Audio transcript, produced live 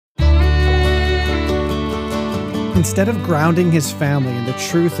Instead of grounding his family in the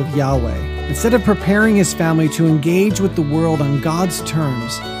truth of Yahweh, instead of preparing his family to engage with the world on God's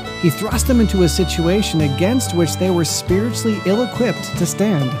terms, he thrust them into a situation against which they were spiritually ill-equipped to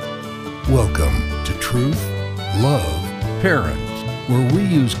stand. Welcome to Truth, Love, Parent, where we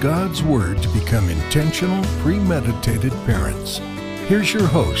use God's Word to become intentional, premeditated parents. Here's your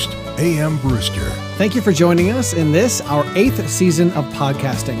host, A.M. Brewster. Thank you for joining us in this, our 8th season of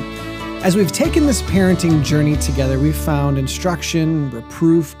podcasting. As we've taken this parenting journey together, we've found instruction,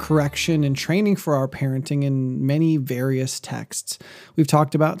 reproof, correction, and training for our parenting in many various texts. We've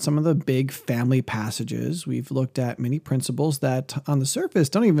talked about some of the big family passages. We've looked at many principles that on the surface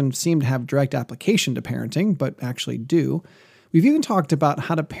don't even seem to have direct application to parenting, but actually do. We've even talked about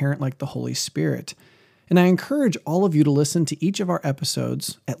how to parent like the Holy Spirit. And I encourage all of you to listen to each of our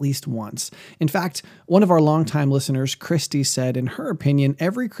episodes at least once. In fact, one of our longtime listeners, Christy, said in her opinion,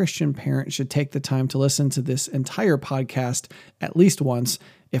 every Christian parent should take the time to listen to this entire podcast at least once,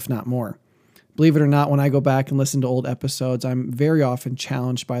 if not more. Believe it or not, when I go back and listen to old episodes, I'm very often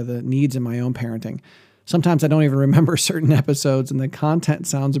challenged by the needs in my own parenting. Sometimes I don't even remember certain episodes and the content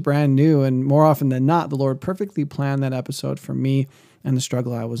sounds brand new, and more often than not, the Lord perfectly planned that episode for me and the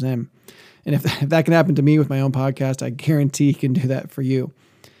struggle I was in. And if that can happen to me with my own podcast, I guarantee he can do that for you.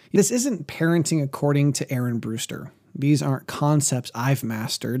 This isn't parenting according to Aaron Brewster. These aren't concepts I've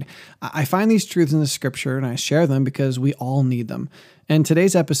mastered. I find these truths in the scripture and I share them because we all need them. And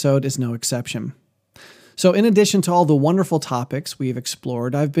today's episode is no exception. So in addition to all the wonderful topics we've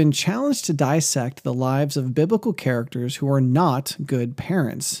explored, I've been challenged to dissect the lives of biblical characters who are not good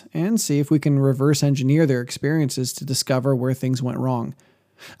parents and see if we can reverse engineer their experiences to discover where things went wrong.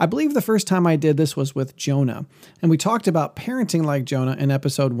 I believe the first time I did this was with Jonah, and we talked about parenting like Jonah in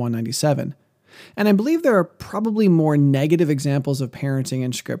episode 197. And I believe there are probably more negative examples of parenting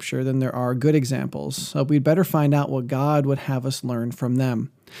in Scripture than there are good examples, so we'd better find out what God would have us learn from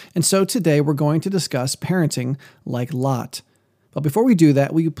them. And so today we're going to discuss parenting like Lot. But before we do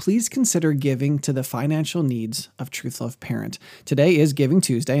that, will you please consider giving to the financial needs of Truth Love Parent? Today is Giving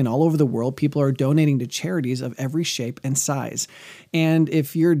Tuesday, and all over the world, people are donating to charities of every shape and size. And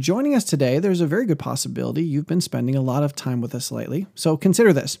if you're joining us today, there's a very good possibility you've been spending a lot of time with us lately. So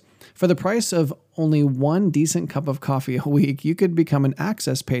consider this. For the price of only one decent cup of coffee a week, you could become an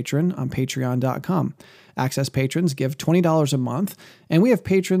Access patron on Patreon.com. Access patrons give $20 a month, and we have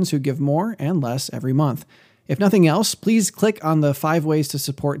patrons who give more and less every month. If nothing else, please click on the 5 ways to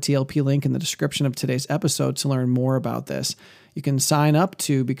support TLP link in the description of today's episode to learn more about this. You can sign up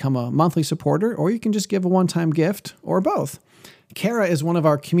to become a monthly supporter, or you can just give a one-time gift, or both. Kara is one of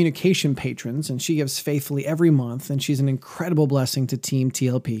our communication patrons, and she gives faithfully every month, and she's an incredible blessing to Team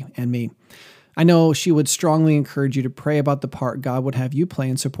TLP and me. I know she would strongly encourage you to pray about the part God would have you play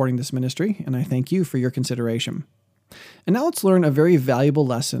in supporting this ministry, and I thank you for your consideration. And now let's learn a very valuable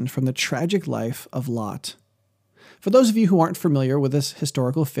lesson from the tragic life of Lot. For those of you who aren't familiar with this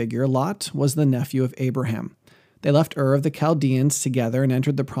historical figure, Lot was the nephew of Abraham. They left Ur of the Chaldeans together and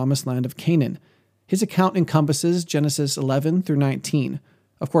entered the promised land of Canaan. His account encompasses Genesis 11 through 19.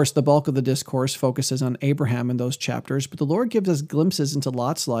 Of course, the bulk of the discourse focuses on Abraham in those chapters, but the Lord gives us glimpses into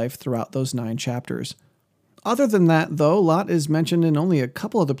Lot's life throughout those 9 chapters. Other than that, though, Lot is mentioned in only a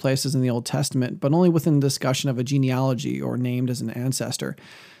couple other places in the Old Testament, but only within the discussion of a genealogy or named as an ancestor.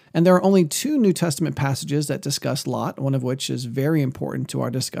 And there are only 2 New Testament passages that discuss Lot, one of which is very important to our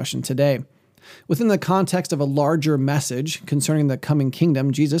discussion today. Within the context of a larger message concerning the coming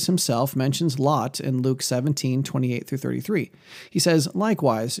kingdom, Jesus himself mentions Lot in Luke 17:28 through 33. He says,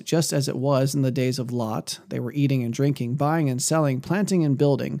 "Likewise, just as it was in the days of Lot, they were eating and drinking, buying and selling, planting and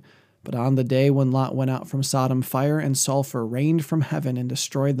building. But on the day when Lot went out from Sodom, fire and sulfur rained from heaven and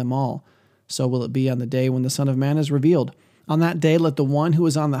destroyed them all. So will it be on the day when the Son of Man is revealed. On that day, let the one who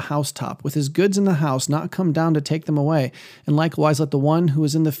is on the housetop with his goods in the house not come down to take them away, and likewise let the one who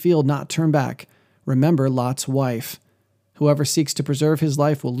is in the field not turn back. Remember Lot's wife. Whoever seeks to preserve his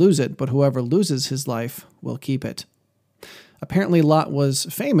life will lose it, but whoever loses his life will keep it." Apparently, Lot was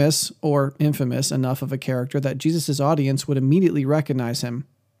famous or infamous enough of a character that Jesus' audience would immediately recognize him.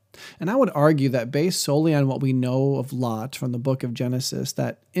 And I would argue that based solely on what we know of Lot from the book of Genesis,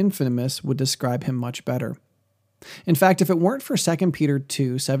 that infamous would describe him much better. In fact, if it weren't for 2 Peter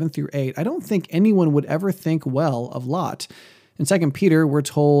 2, 7 through 8, I don't think anyone would ever think well of Lot. In 2 Peter, we're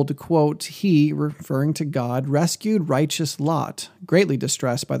told, quote, "He," referring to God, "rescued righteous Lot, greatly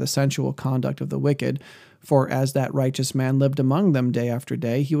distressed by the sensual conduct of the wicked. For as that righteous man lived among them day after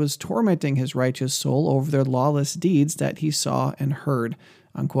day, he was tormenting his righteous soul over their lawless deeds that he saw and heard."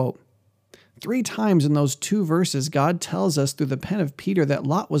 Unquote. 3 times in those 2 verses, God tells us through the pen of Peter that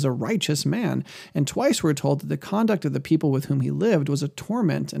Lot was a righteous man, and twice we're told that the conduct of the people with whom he lived was a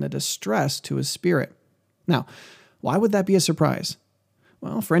torment and a distress to his spirit. Now, why would that be a surprise?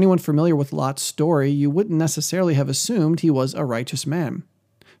 Well, for anyone familiar with Lot's story, you wouldn't necessarily have assumed he was a righteous man.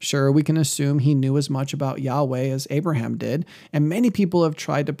 Sure, we can assume he knew as much about Yahweh as Abraham did, and many people have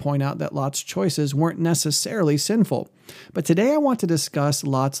tried to point out that Lot's choices weren't necessarily sinful. But today I want to discuss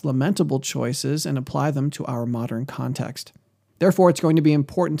Lot's lamentable choices and apply them to our modern context. Therefore, it's going to be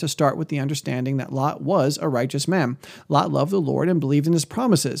important to start with the understanding that Lot was a righteous man. Lot loved the Lord and believed in his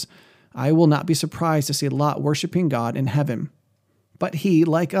promises. I will not be surprised to see Lot worshiping God in heaven. But he,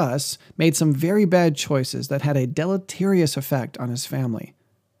 like us, made some very bad choices that had a deleterious effect on his family.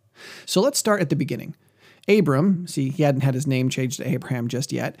 So let's start at the beginning. Abram, he hadn't had his name changed to Abraham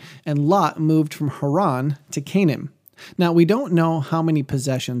just yet, and Lot moved from Haran to Canaan. Now, we don't know how many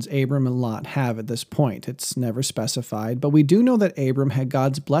possessions Abram and Lot have at this point. It's never specified, but we do know that Abram had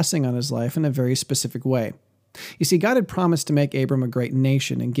God's blessing on his life in a very specific way. You see, God had promised to make Abram a great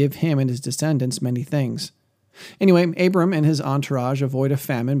nation and give him and his descendants many things. Anyway, Abram and his entourage avoid a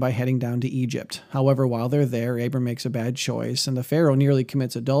famine by heading down to Egypt. However, while they're there, Abram makes a bad choice, and the Pharaoh nearly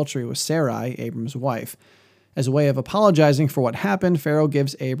commits adultery with Sarai, Abram's wife. As a way of apologizing for what happened, Pharaoh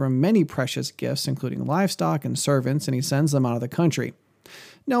gives Abram many precious gifts, including livestock and servants, and he sends them out of the country.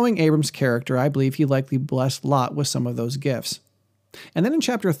 Knowing Abram's character, I believe he likely blessed Lot with some of those gifts. And then in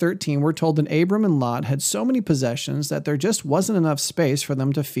chapter 13, we're told that Abram and Lot had so many possessions that there just wasn't enough space for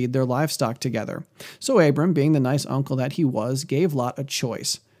them to feed their livestock together. So Abram, being the nice uncle that he was, gave Lot a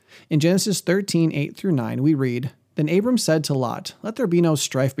choice. In Genesis 13, 8-9, we read, "Then Abram said to Lot, 'Let there be no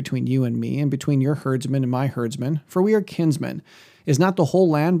strife between you and me, and between your herdsmen and my herdsmen, for we are kinsmen. Is not the whole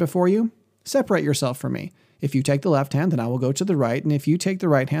land before you? Separate yourself from me. If you take the left hand, then I will go to the right, and if you take the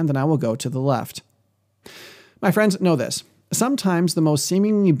right hand, then I will go to the left.'" My friends, know this. Sometimes the most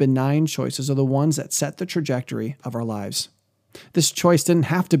seemingly benign choices are the ones that set the trajectory of our lives. This choice didn't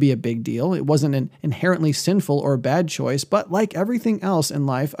have to be a big deal. It wasn't an inherently sinful or bad choice, but like everything else in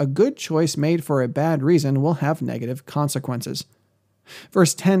life, a good choice made for a bad reason will have negative consequences.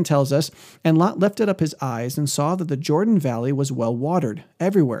 Verse 10 tells us, "And Lot lifted up his eyes and saw that the Jordan Valley was well watered,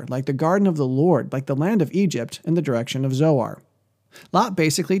 everywhere, like the garden of the Lord, like the land of Egypt, in the direction of Zoar." Lot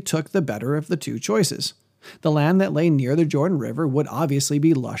basically took the better of the 2 choices. The land that lay near the Jordan River would obviously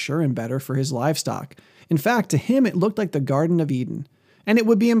be lusher and better for his livestock. In fact, to him it looked like the Garden of Eden, and it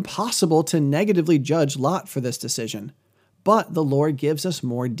would be impossible to negatively judge Lot for this decision. But the Lord gives us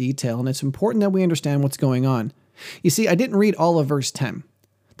more detail, and it's important that we understand what's going on. You see, I didn't read all of verse 10.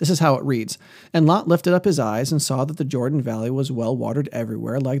 This is how it reads, "And Lot lifted up his eyes and saw that the Jordan Valley was well watered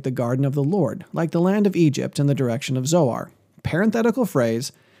everywhere, like the garden of the Lord, like the land of Egypt in the direction of Zoar." Parenthetical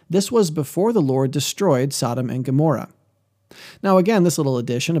phrase, this was before the Lord destroyed Sodom and Gomorrah. Now again, this little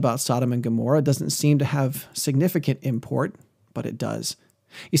addition about Sodom and Gomorrah doesn't seem to have significant import, but it does.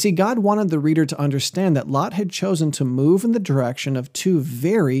 You see, God wanted the reader to understand that Lot had chosen to move in the direction of 2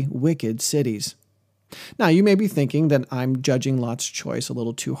 very wicked cities. Now, you may be thinking that I'm judging Lot's choice a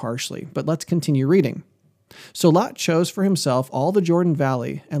little too harshly, but let's continue reading. "So Lot chose for himself all the Jordan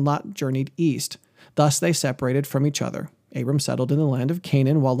Valley, and Lot journeyed east. Thus they separated from each other. Abram settled in the land of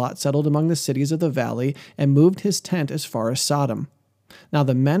Canaan, while Lot settled among the cities of the valley and moved his tent as far as Sodom. Now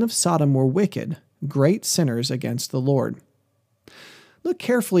the men of Sodom were wicked, great sinners against the Lord." Look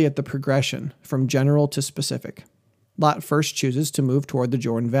carefully at the progression from general to specific. Lot first chooses to move toward the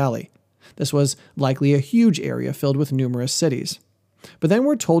Jordan Valley. This was likely a huge area filled with numerous cities. But then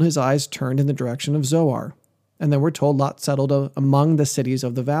we're told his eyes turned in the direction of Zoar. And then we're told Lot settled among the cities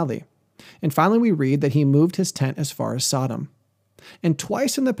of the valley. And finally, we read that he moved his tent as far as Sodom. And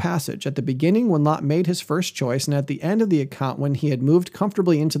twice in the passage, at the beginning when Lot made his first choice, and at the end of the account when he had moved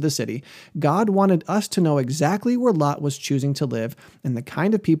comfortably into the city, God wanted us to know exactly where Lot was choosing to live and the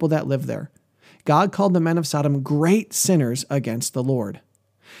kind of people that lived there. God called the men of Sodom great sinners against the Lord.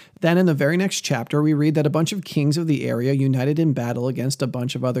 Then in the very next chapter, we read that a bunch of kings of the area united in battle against a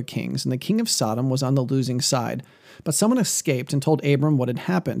bunch of other kings, and the king of Sodom was on the losing side. But someone escaped and told Abram what had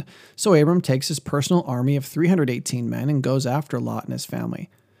happened. So Abram takes his personal army of 318 men and goes after Lot and his family.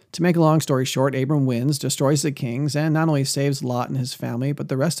 To make a long story short, Abram wins, destroys the kings, and not only saves Lot and his family, but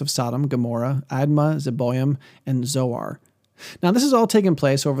the rest of Sodom, Gomorrah, Admah, Zeboim, and Zoar. Now, this has all taken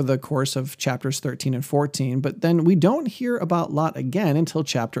place over the course of chapters 13 and 14, but then we don't hear about Lot again until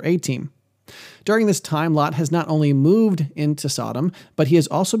chapter 18. During this time, Lot has not only moved into Sodom, but he has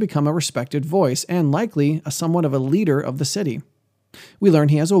also become a respected voice and likely somewhat of a leader of the city. We learn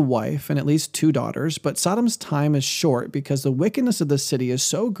he has a wife and at least 2 daughters, but Sodom's time is short because the wickedness of the city is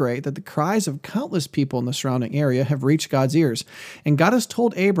so great that the cries of countless people in the surrounding area have reached God's ears, and God has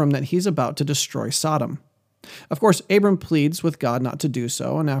told Abram that he's about to destroy Sodom. Of course, Abram pleads with God not to do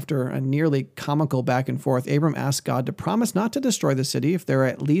so, and after a nearly comical back and forth, Abram asks God to promise not to destroy the city if there are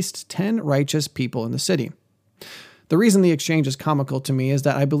at least 10 righteous people in the city. The reason the exchange is comical to me is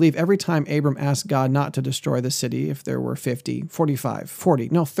that I believe every time Abram asked God not to destroy the city, if there were 50, 45, 40,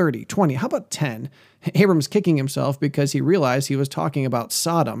 no, 30, 20, how about 10? Abram's kicking himself because he realized he was talking about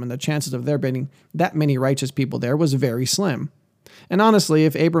Sodom, and the chances of there being that many righteous people there was very slim. And honestly,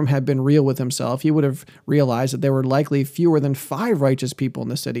 if Abram had been real with himself, he would have realized that there were likely fewer than 5 righteous people in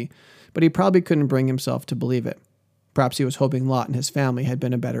the city, but he probably couldn't bring himself to believe it. Perhaps he was hoping Lot and his family had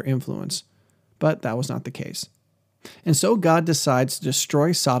been a better influence, but that was not the case. And so God decides to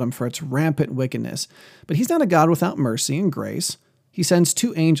destroy Sodom for its rampant wickedness. But he's not a God without mercy and grace. He sends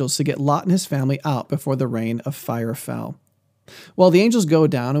 2 angels to get Lot and his family out before the rain of fire fell. Well, the angels go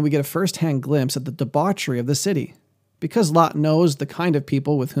down and we get a first-hand glimpse at the debauchery of the city. Because Lot knows the kind of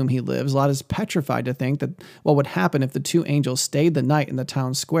people with whom he lives, Lot is petrified to think that what would happen if the 2 angels stayed the night in the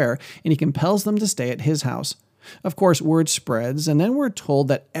town square, and he compels them to stay at his house. Of course, word spreads, and then we're told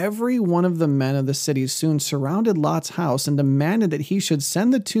that every one of the men of the city soon surrounded Lot's house and demanded that he should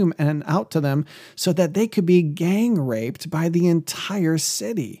send the 2 men out to them so that they could be gang raped by the entire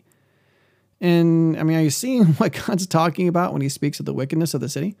city. And, are you seeing what God's talking about when he speaks of the wickedness of the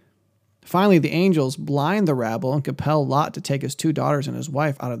city? Finally, the angels blind the rabble and compel Lot to take his 2 daughters and his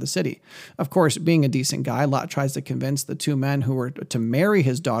wife out of the city. Of course, being a decent guy, Lot tries to convince the 2 men who were to marry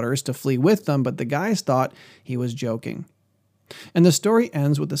his daughters to flee with them, but the guys thought he was joking. And the story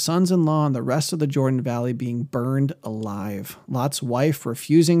ends with the sons-in-law and the rest of the Jordan Valley being burned alive, Lot's wife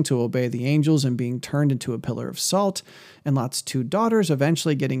refusing to obey the angels and being turned into a pillar of salt, and Lot's 2 daughters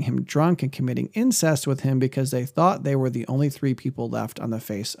eventually getting him drunk and committing incest with him because they thought they were the only 3 people left on the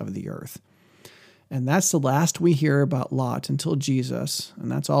face of the earth. And that's the last we hear about Lot until Jesus, and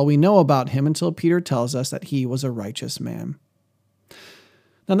that's all we know about him until Peter tells us that he was a righteous man.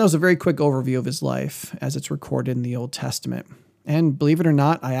 Now, that was a very quick overview of his life as it's recorded in the Old Testament. And believe it or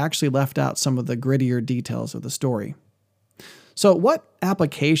not, I actually left out some of the grittier details of the story. So what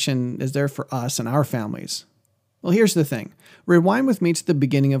application is there for us and our families? Well, here's the thing. Rewind with me to the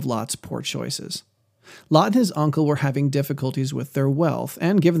beginning of Lot's poor choices. Lot and his uncle were having difficulties with their wealth,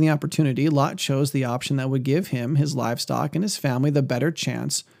 and given the opportunity, Lot chose the option that would give him, his livestock, and his family the better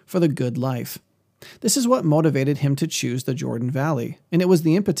chance for the good life. This is what motivated him to choose the Jordan Valley, and it was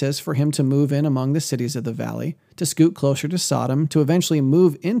the impetus for him to move in among the cities of the valley, to scoot closer to Sodom, to eventually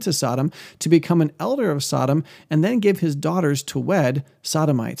move into Sodom, to become an elder of Sodom, and then give his daughters to wed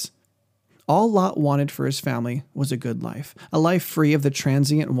Sodomites. All Lot wanted for his family was a good life, a life free of the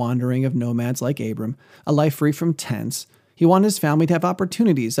transient wandering of nomads like Abram, a life free from tents. He wanted his family to have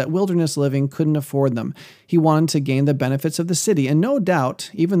opportunities that wilderness living couldn't afford them. He wanted to gain the benefits of the city, and no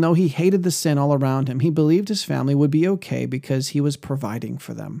doubt, even though he hated the sin all around him, he believed his family would be okay because he was providing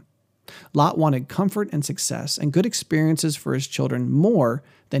for them. Lot wanted comfort and success and good experiences for his children more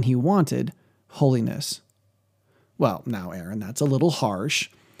than he wanted holiness. Well, now, Aaron, that's a little harsh,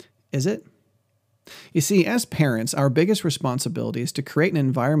 is it? You see, as parents, our biggest responsibility is to create an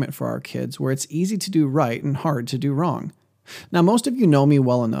environment for our kids where it's easy to do right and hard to do wrong. Now, most of you know me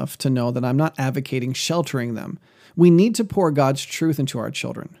well enough to know that I'm not advocating sheltering them. We need to pour God's truth into our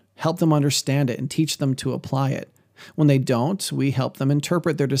children, help them understand it, and teach them to apply it. When they don't, we help them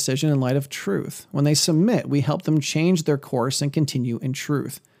interpret their decision in light of truth. When they submit, we help them change their course and continue in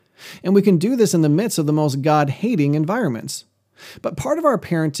truth. And we can do this in the midst of the most God-hating environments. But part of our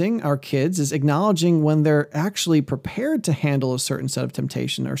parenting our kids is acknowledging when they're actually prepared to handle a certain set of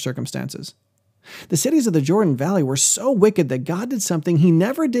temptation or circumstances. The cities of the Jordan Valley were so wicked that God did something he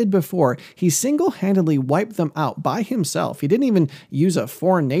never did before. He single-handedly wiped them out by himself. He didn't even use a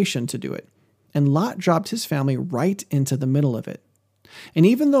foreign nation to do it. And Lot dropped his family right into the middle of it. And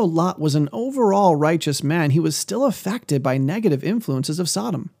even though Lot was an overall righteous man, he was still affected by negative influences of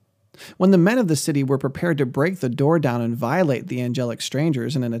Sodom. When the men of the city were prepared to break the door down and violate the angelic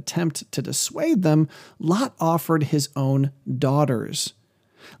strangers in an attempt to dissuade them, Lot offered his own daughters.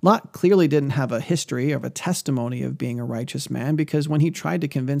 Lot clearly didn't have a history of a testimony of being a righteous man because when he tried to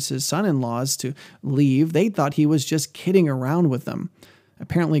convince his son-in-laws to leave, they thought he was just kidding around with them.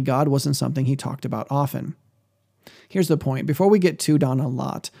 Apparently, God wasn't something he talked about often. Here's the point. Before we get too down on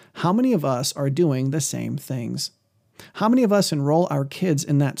Lot, how many of us are doing the same things? How many of us enroll our kids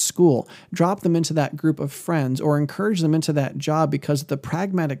in that school, drop them into that group of friends, or encourage them into that job because of the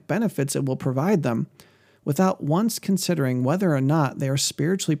pragmatic benefits it will provide them, without once considering whether or not they are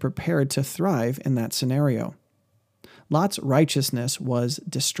spiritually prepared to thrive in that scenario. Lot's righteousness was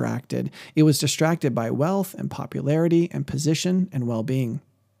distracted. It was distracted by wealth and popularity and position and well-being.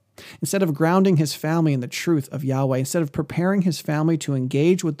 Instead of grounding his family in the truth of Yahweh, instead of preparing his family to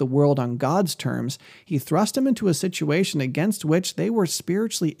engage with the world on God's terms, he thrust them into a situation against which they were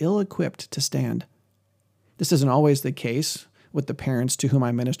spiritually ill-equipped to stand. This isn't always the case with the parents to whom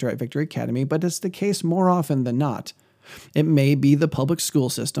I minister at Victory Academy, but it's the case more often than not. It may be the public school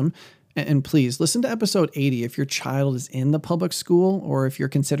system, and please listen to episode 80 if your child is in the public school or if you're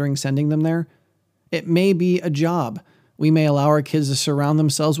considering sending them there. It may be a job. We may allow our kids to surround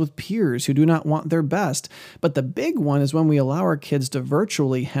themselves with peers who do not want their best. But the big one is when we allow our kids to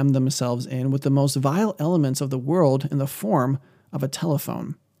virtually hem themselves in with the most vile elements of the world in the form of a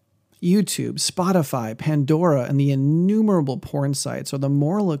telephone. YouTube, Spotify, Pandora, and the innumerable porn sites are the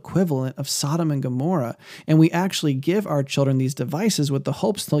moral equivalent of Sodom and Gomorrah, and we actually give our children these devices with the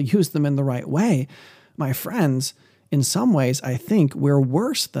hopes they'll use them in the right way. My friends, in some ways, I think we're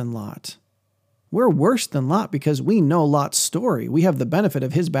worse than Lot. We're worse than Lot because we know Lot's story. We have the benefit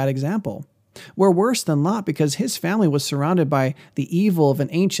of his bad example. We're worse than Lot because his family was surrounded by the evil of an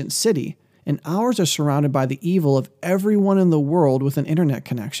ancient city, and ours are surrounded by the evil of everyone in the world with an internet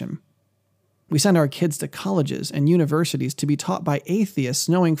connection. We send our kids to colleges and universities to be taught by atheists,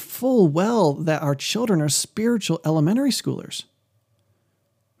 knowing full well that our children are spiritual elementary schoolers.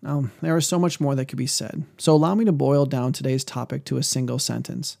 Now, there is so much more that could be said, so allow me to boil down today's topic to a single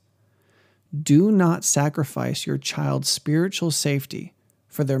sentence. Do not sacrifice your child's spiritual safety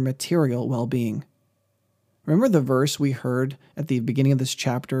for their material well-being. Remember the verse we heard at the beginning of this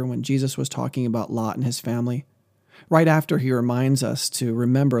chapter when Jesus was talking about Lot and his family? Right after he reminds us to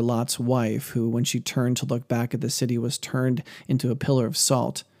remember Lot's wife, who, when she turned to look back at the city, was turned into a pillar of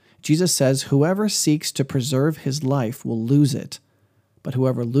salt. Jesus says, "Whoever seeks to preserve his life will lose it, but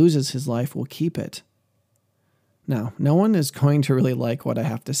whoever loses his life will keep it." Now, no one is going to really like what I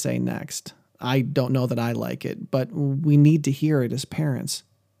have to say next. I don't know that I like it, but we need to hear it as parents.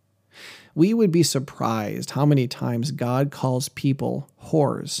 We would be surprised how many times God calls people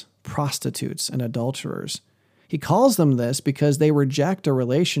whores, prostitutes, and adulterers. He calls them this because they reject a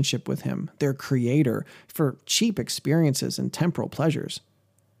relationship with him, their creator, for cheap experiences and temporal pleasures.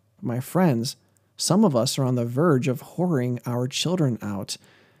 My friends, some of us are on the verge of whoring our children out,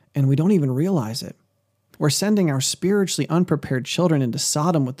 and we don't even realize it. We're sending our spiritually unprepared children into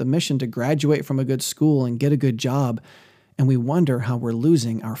Sodom with the mission to graduate from a good school and get a good job, and we wonder how we're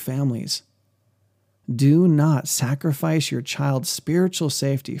losing our families. Do not sacrifice your child's spiritual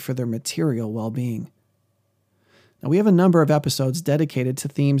safety for their material well-being. Now, we have a number of episodes dedicated to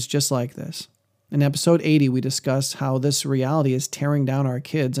themes just like this. In episode 80, we discuss how this reality is tearing down our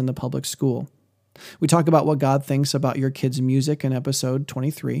kids in the public school. We talk about what God thinks about your kids' music in episode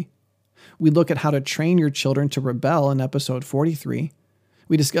 23. We look at how to train your children to rebel in episode 43.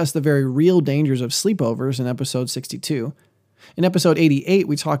 We discuss the very real dangers of sleepovers in episode 62. In episode 88,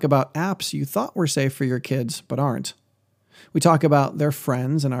 we talk about apps you thought were safe for your kids, but aren't. We talk about their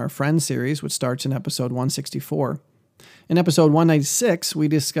friends in our Friends series, which starts in episode 164. In episode 196, we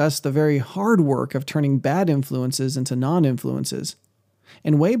discuss the very hard work of turning bad influences into non-influences.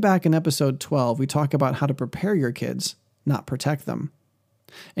 And way back in episode 12, we talk about how to prepare your kids, not protect them.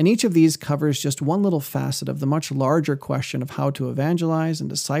 And each of these covers just one little facet of the much larger question of how to evangelize and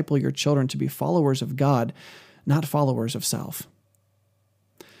disciple your children to be followers of God, not followers of self.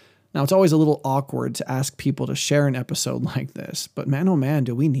 Now, it's always a little awkward to ask people to share an episode like this, but man, oh man,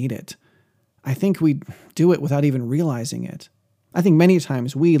 do we need it. I think we do it without even realizing it. I think many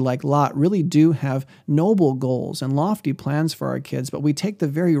times we, like Lot, really do have noble goals and lofty plans for our kids, but we take the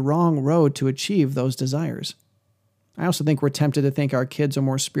very wrong road to achieve those desires. I also think we're tempted to think our kids are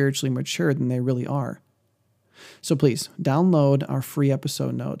more spiritually mature than they really are. So please, download our free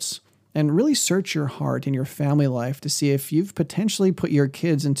episode notes and really search your heart and your family life to see if you've potentially put your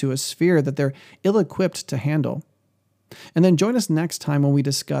kids into a sphere that they're ill-equipped to handle. And then join us next time when we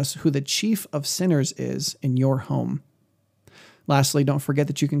discuss who the chief of sinners is in your home. Lastly, don't forget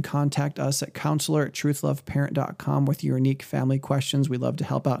that you can contact us at counselor@truthloveparent.com with your unique family questions. We love to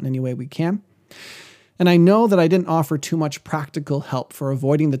help out in any way we can. And I know that I didn't offer too much practical help for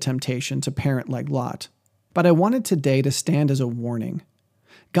avoiding the temptation to parent like Lot, but I wanted today to stand as a warning.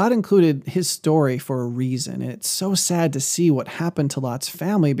 God included his story for a reason, and it's so sad to see what happened to Lot's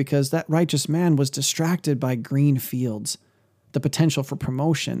family because that righteous man was distracted by green fields, the potential for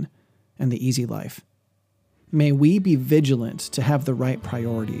promotion, and the easy life. May we be vigilant to have the right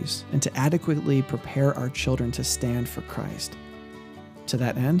priorities and to adequately prepare our children to stand for Christ. To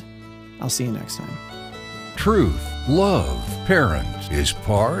that end, I'll see you next time. Truth, Love, Parent is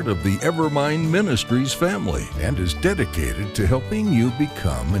part of the Evermind Ministries family and is dedicated to helping you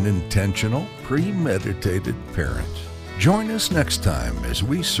become an intentional, premeditated parent. Join us next time as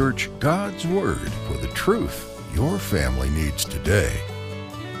we search God's Word for the truth your family needs today.